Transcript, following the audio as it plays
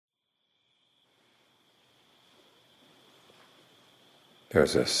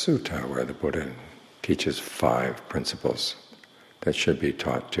There's a sutta where the Buddha teaches 5 principles that should be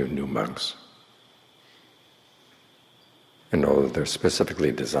taught to new monks. And although they're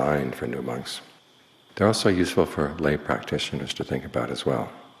specifically designed for new monks, they're also useful for lay practitioners to think about as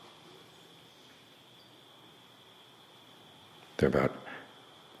well. They're about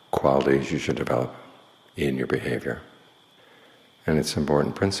qualities you should develop in your behavior. And it's an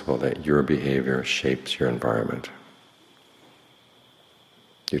important principle that your behavior shapes your environment.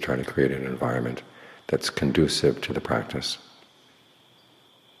 You try to create an environment that's conducive to the practice,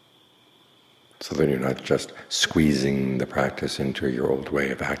 so that you're not just squeezing the practice into your old way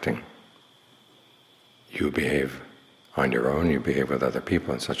of acting. You behave on your own, you behave with other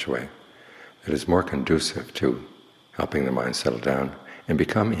people in such a way that is more conducive to helping the mind settle down and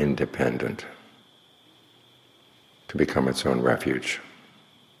become independent, to become its own refuge.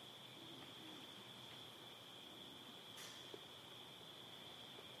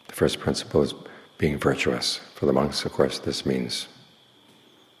 The first principle is being virtuous. For the monks, of course, this means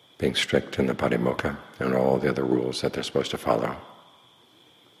being strict in the patimokkha and all the other rules that they're supposed to follow.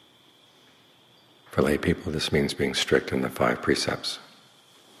 For lay people, this means being strict in the 5 precepts.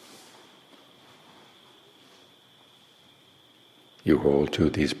 You hold to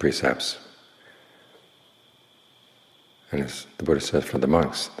these precepts. And as the Buddha says, for the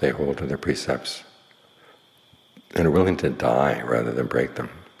monks, they hold to their precepts and are willing to die rather than break them.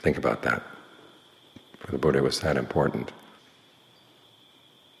 Think about that. For the Buddha, it was that important.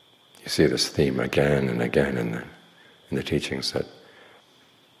 You see this theme again and again in the teachings, that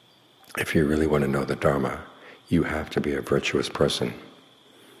if you really want to know the Dhamma, you have to be a virtuous person.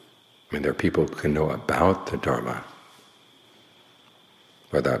 I mean, there are people who can know about the Dhamma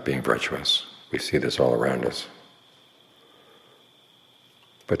without being virtuous. We see this all around us.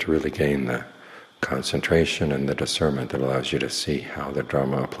 But to really gain the concentration and the discernment that allows you to see how the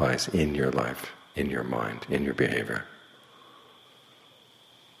Dhamma applies in your life, in your mind, in your behavior,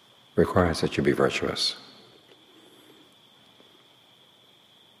 requires that you be virtuous.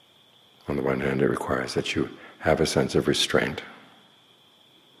 On the one hand, it requires that you have a sense of restraint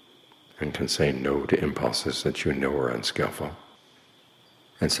and can say no to impulses that you know are unskillful.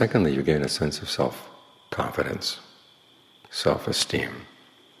 And secondly, you gain a sense of self-confidence, self-esteem.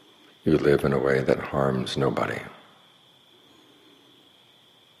 You live in a way that harms nobody.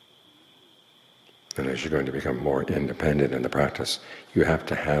 And as you're going to become more independent in the practice, you have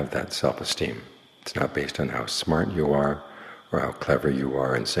to have that self-esteem. It's not based on how smart you are or how clever you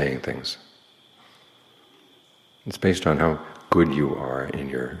are in saying things. It's based on how good you are in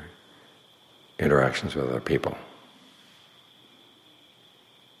your interactions with other people.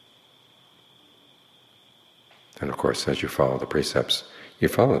 And of course, as you follow the precepts, you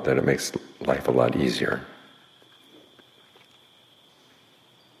follow that it makes life a lot easier.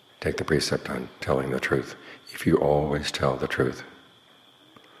 Take the precept on telling the truth. If you always tell the truth,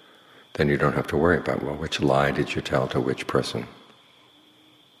 then you don't have to worry about, well, which lie did you tell to which person?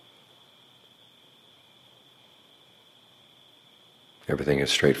 Everything is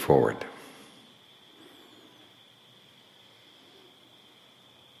straightforward.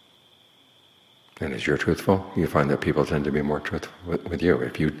 And as you're truthful, you find that people tend to be more truthful with you.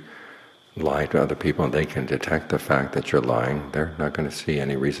 If you lie to other people and they can detect the fact that you're lying, they're not going to see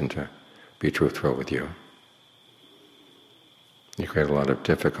any reason to be truthful with you. You create a lot of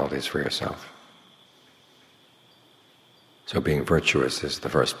difficulties for yourself. So being virtuous is the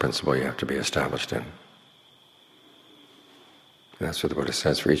first principle you have to be established in. And that's what the Buddha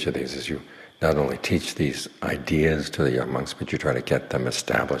says for each of these, is you not only teach these ideas to the young monks, but you try to get them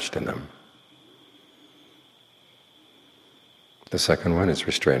established in them. The second one is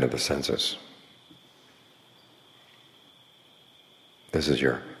restraint of the senses. This is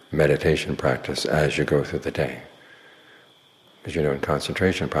your meditation practice as you go through the day. As you know, in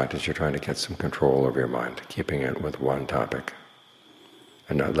concentration practice, you're trying to get some control over your mind, keeping it with one topic,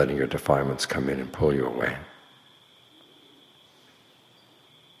 and not letting your defilements come in and pull you away.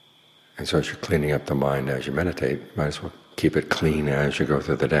 And so as you're cleaning up the mind as you meditate, you might as well keep it clean as you go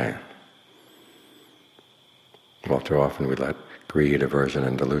through the day. All too often we let greed, aversion,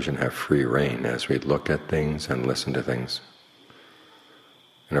 and delusion have free rein as we look at things and listen to things.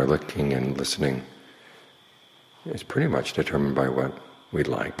 And our looking and listening is pretty much determined by what we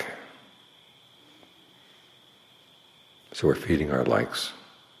like. So we're feeding our likes.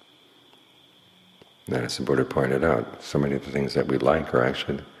 And as the Buddha pointed out, so many of the things that we like are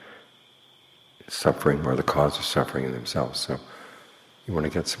actually suffering or the cause of suffering in themselves. So you want to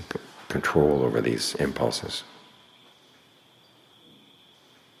get some control over these impulses.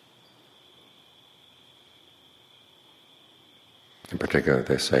 In particular,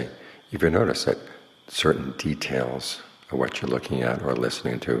 they say, if you notice that certain details of what you're looking at or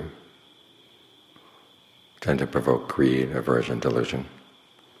listening to tend to provoke greed, aversion, delusion,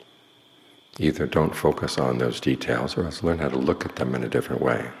 either don't focus on those details or else learn how to look at them in a different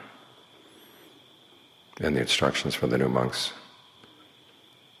way. And the instructions for the new monks,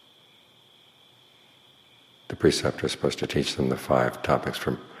 the preceptor is supposed to teach them the 5 topics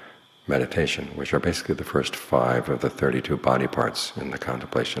for meditation, which are basically the first 5 of the 32 body parts in the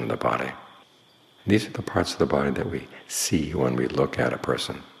contemplation of the body. These are the parts of the body that we see when we look at a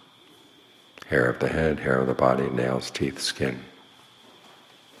person. Hair of the head, hair of the body, nails, teeth, skin.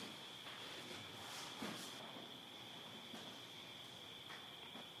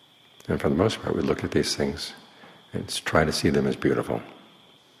 And for the most part, we look at these things and try to see them as beautiful.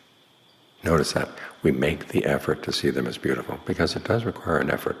 Notice that we make the effort to see them as beautiful, because it does require an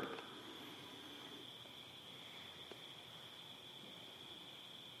effort.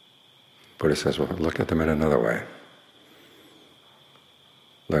 Buddha says, well, look at them in another way.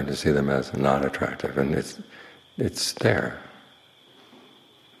 Learn to see them as not attractive, and it's there.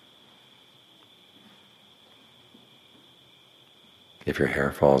 If your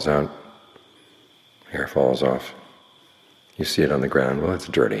hair falls out, hair falls off, you see it on the ground, well, it's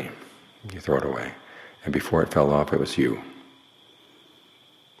dirty. You throw it away. And before it fell off, it was you.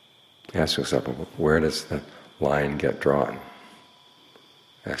 Ask yourself, well, where does the line get drawn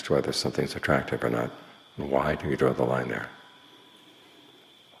as to whether something's attractive or not? And why do you draw the line there?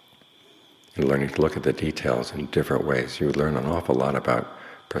 And learning to look at the details in different ways, you learn an awful lot about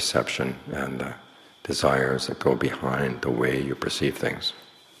perception and desires that go behind the way you perceive things.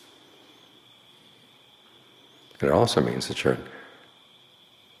 And it also means that you're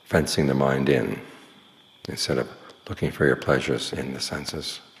fencing the mind in instead of looking for your pleasures in the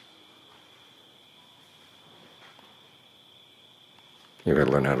senses. You've got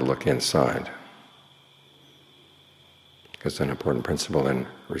to learn how to look inside, because an important principle in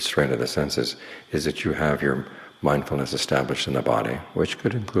restraint of the senses is that you have your mindfulness established in the body, which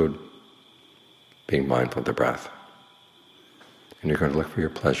could include being mindful of the breath. And you're going to look for your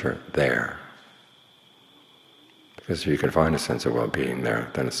pleasure there. Because if you can find a sense of well-being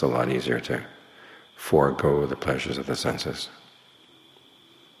there, then it's a lot easier to forego the pleasures of the senses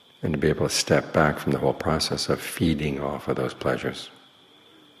and to be able to step back from the whole process of feeding off of those pleasures,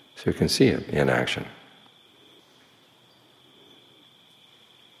 so you can see it in action.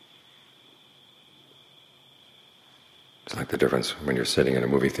 It's like the difference when you're sitting in a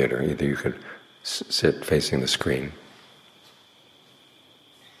movie theater. Either you could sit facing the screen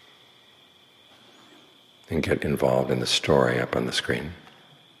and get involved in the story up on the screen,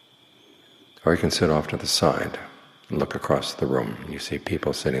 or you can sit off to the side and look across the room, and you see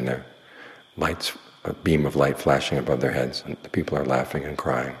people sitting there, lights, a beam of light flashing above their heads, and the people are laughing and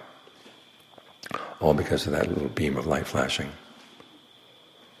crying, all because of that little beam of light flashing.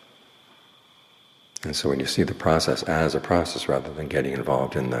 And so when you see the process as a process rather than getting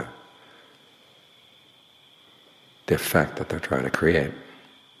involved in the effect that they're trying to create,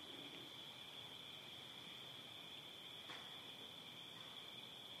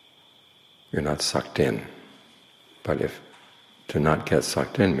 you're not sucked in. But if to not get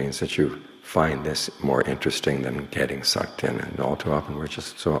sucked in means that you find this more interesting than getting sucked in, and all too often we're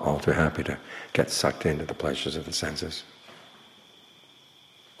just so all too happy to get sucked into the pleasures of the senses.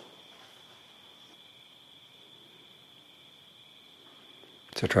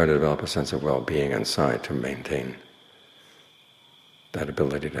 So try to develop a sense of well-being inside to maintain that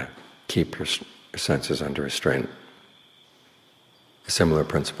ability to keep your senses under restraint. A similar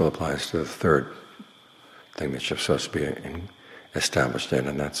principle applies to the third thing that you're supposed to be established in,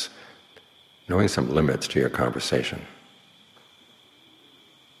 and that's knowing some limits to your conversation.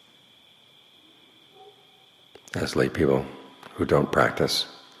 As lay people who don't practice,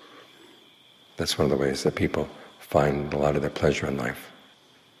 that's one of the ways that people find a lot of their pleasure in life,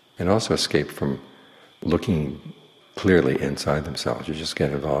 and also escape from looking clearly inside themselves. You just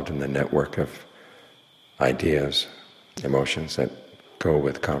get involved in the network of ideas, emotions that go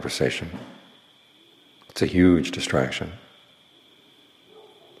with conversation. It's a huge distraction.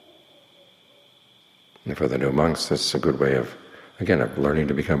 And for the new monks, it's a good way of, again, of learning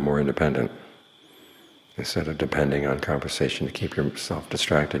to become more independent. Instead of depending on conversation to keep yourself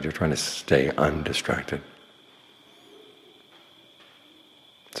distracted, you're trying to stay undistracted.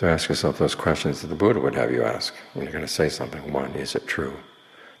 So ask yourself those questions that the Buddha would have you ask when you're going to say something. 1, is it true?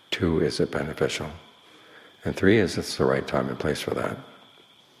 2, is it beneficial? And 3, is it's the right time and place for that?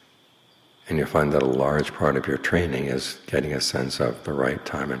 And you'll find that a large part of your training is getting a sense of the right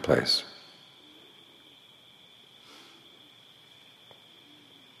time and place.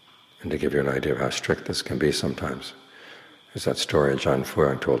 And to give you an idea of how strict this can be sometimes, there's that story Ajahn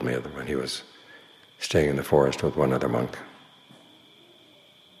Fuang told me when he was staying in the forest with one other monk.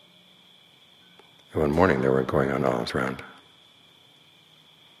 And one morning they were going on alms round.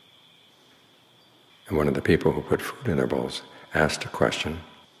 And one of the people who put food in their bowls asked a question,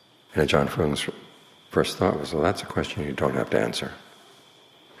 and Ajahn Fuang's first thought was, well, that's a question you don't have to answer.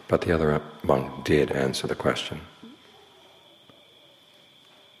 But the other monk did answer the question.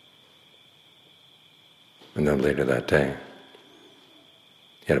 And then later that day,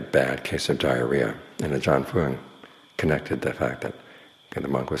 he had a bad case of diarrhea, and Ajahn Fuang connected the fact that the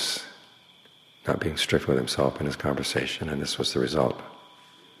monk was not being strict with himself in his conversation, and this was the result.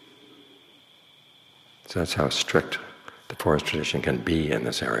 So that's how strict the forest tradition can be in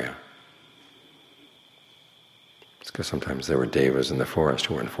this area. It's because sometimes there were devas in the forest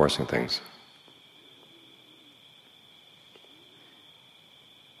who were enforcing things.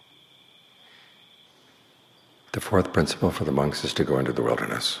 The fourth principle for the monks is to go into the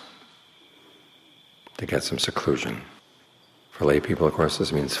wilderness, to get some seclusion. For lay people, of course,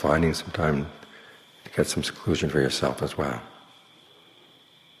 this means finding some time to get some seclusion for yourself as well.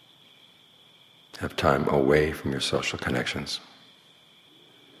 Have time away from your social connections.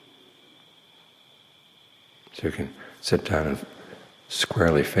 So you can sit down and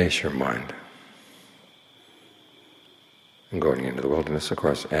squarely face your mind. And going into the wilderness, of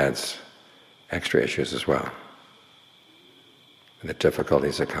course, adds extra issues as well. And the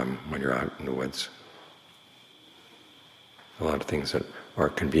difficulties that come when you're out in the woods. A lot of things that are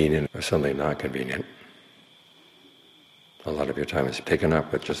convenient are suddenly not convenient. A lot of your time is taken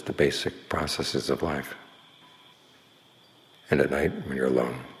up with just the basic processes of life. And at night, when you're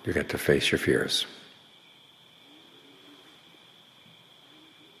alone, you get to face your fears.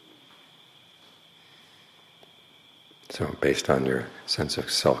 So based on your sense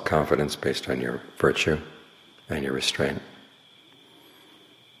of self-confidence, based on your virtue and your restraint,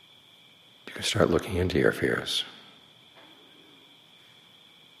 you can start looking into your fears.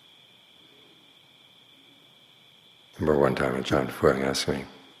 I remember one time Ajahn Fuang asked me,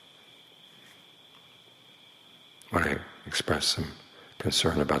 when I expressed some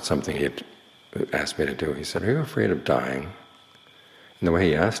concern about something he had asked me to do, he said, "Are you afraid of dying?" And the way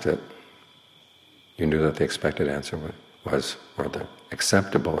he asked it, you knew that the expected answer was, or the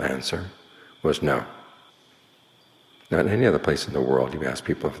acceptable answer was no. Now, in any other place in the world, you ask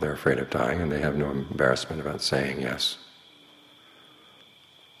people if they're afraid of dying, and they have no embarrassment about saying yes.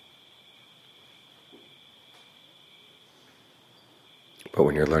 But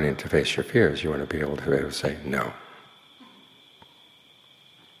when you're learning to face your fears, you want to be able to say no.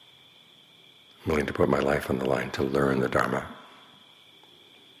 I'm willing to put my life on the line to learn the Dharma.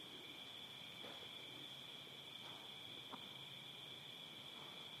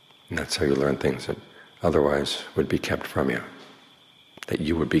 And that's how you learn things that otherwise would be kept from you, that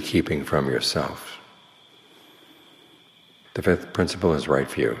you would be keeping from yourself. The fifth principle is right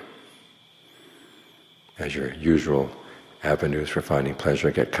view. As your usual avenues for finding pleasure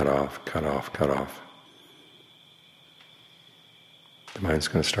get cut off, the mind's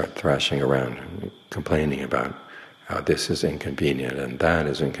going to start thrashing around and complaining about how this is inconvenient and that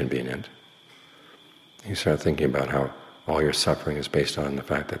is inconvenient. You start thinking about how all your suffering is based on the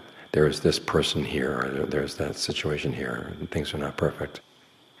fact that there is this person here, or there's that situation here, and things are not perfect.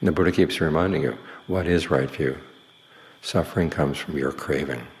 And the Buddha keeps reminding you, what is right view? Suffering comes from your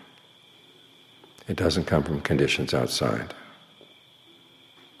craving. It doesn't come from conditions outside.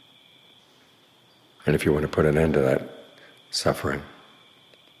 And if you want to put an end to that suffering,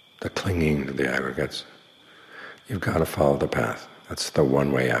 the clinging to the aggregates, you've got to follow the path. That's the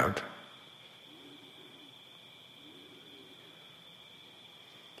one way out.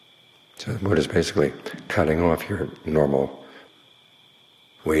 So the Buddha is basically cutting off your normal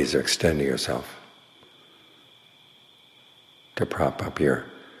ways of extending yourself to prop up your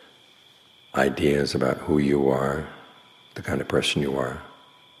ideas about who you are, the kind of person you are,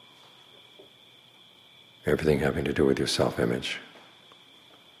 everything having to do with your self-image,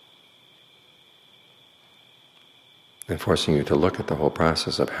 and forcing you to look at the whole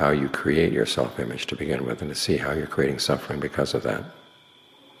process of how you create your self-image to begin with, and to see how you're creating suffering because of that.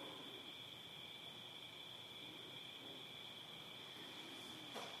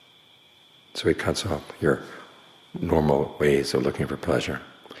 So he cuts off your normal ways of looking for pleasure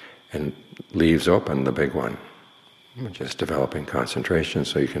and leaves open the big one, which is developing concentration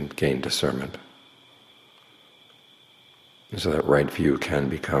so you can gain discernment. And so that right view can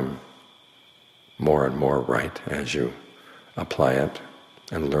become more and more right as you apply it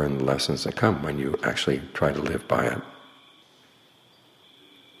and learn the lessons that come when you actually try to live by it.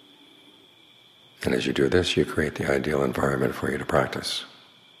 And as you do this, you create the ideal environment for you to practice.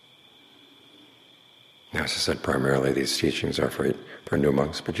 Now, as I said, primarily these teachings are for new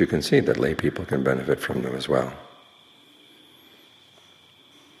monks, but you can see that lay people can benefit from them as well.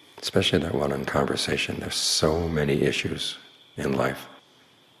 Especially that one on conversation. There's so many issues in life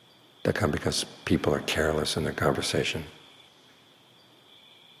that come because people are careless in their conversation.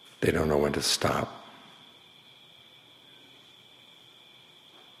 They don't know when to stop.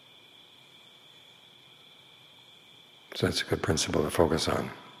 So that's a good principle to focus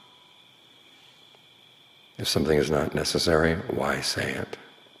on. If something is not necessary, why say it?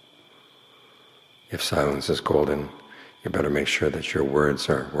 If silence is golden, you better make sure that your words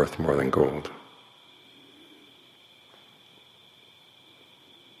are worth more than gold.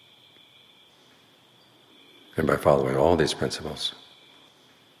 And by following all these principles,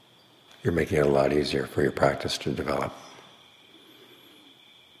 you're making it a lot easier for your practice to develop.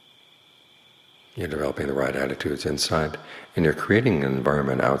 You're developing the right attitudes inside, and you're creating an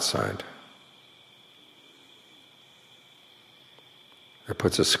environment outside that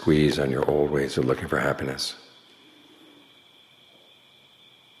puts a squeeze on your old ways of looking for happiness.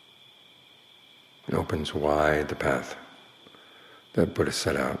 It opens wide the path that Buddha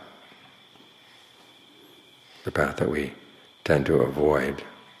set out, the path that we tend to avoid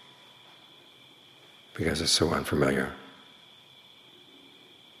because it's so unfamiliar.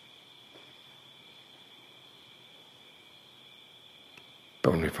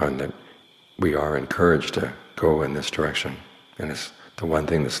 But when we find that we are encouraged to go in this direction, and it's the one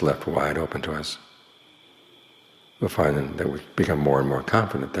thing that's left wide open to us, we'll find that we become more and more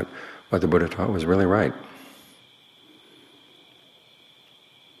confident that what the Buddha taught was really right.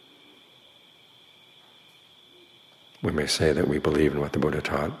 We may say that we believe in what the Buddha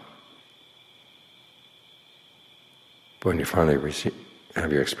taught, but when you finally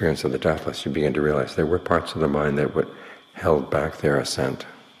have your experience of the deathless, you begin to realize there were parts of the mind that held back their ascent.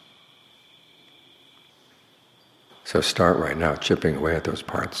 So start right now chipping away at those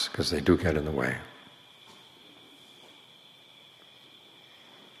parts, because they do get in the way.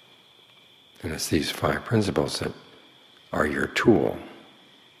 And it's these 5 principles that are your tool.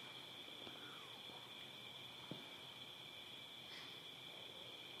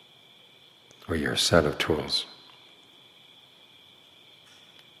 Or your set of tools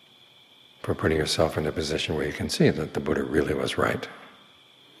for putting yourself in a position where you can see that the Buddha really was right,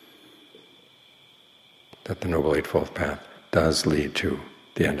 that the Noble Eightfold Path does lead to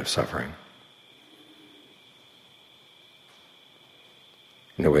the end of suffering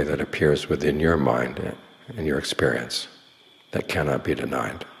in a way that appears within your mind and your experience that cannot be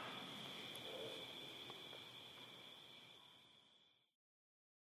denied.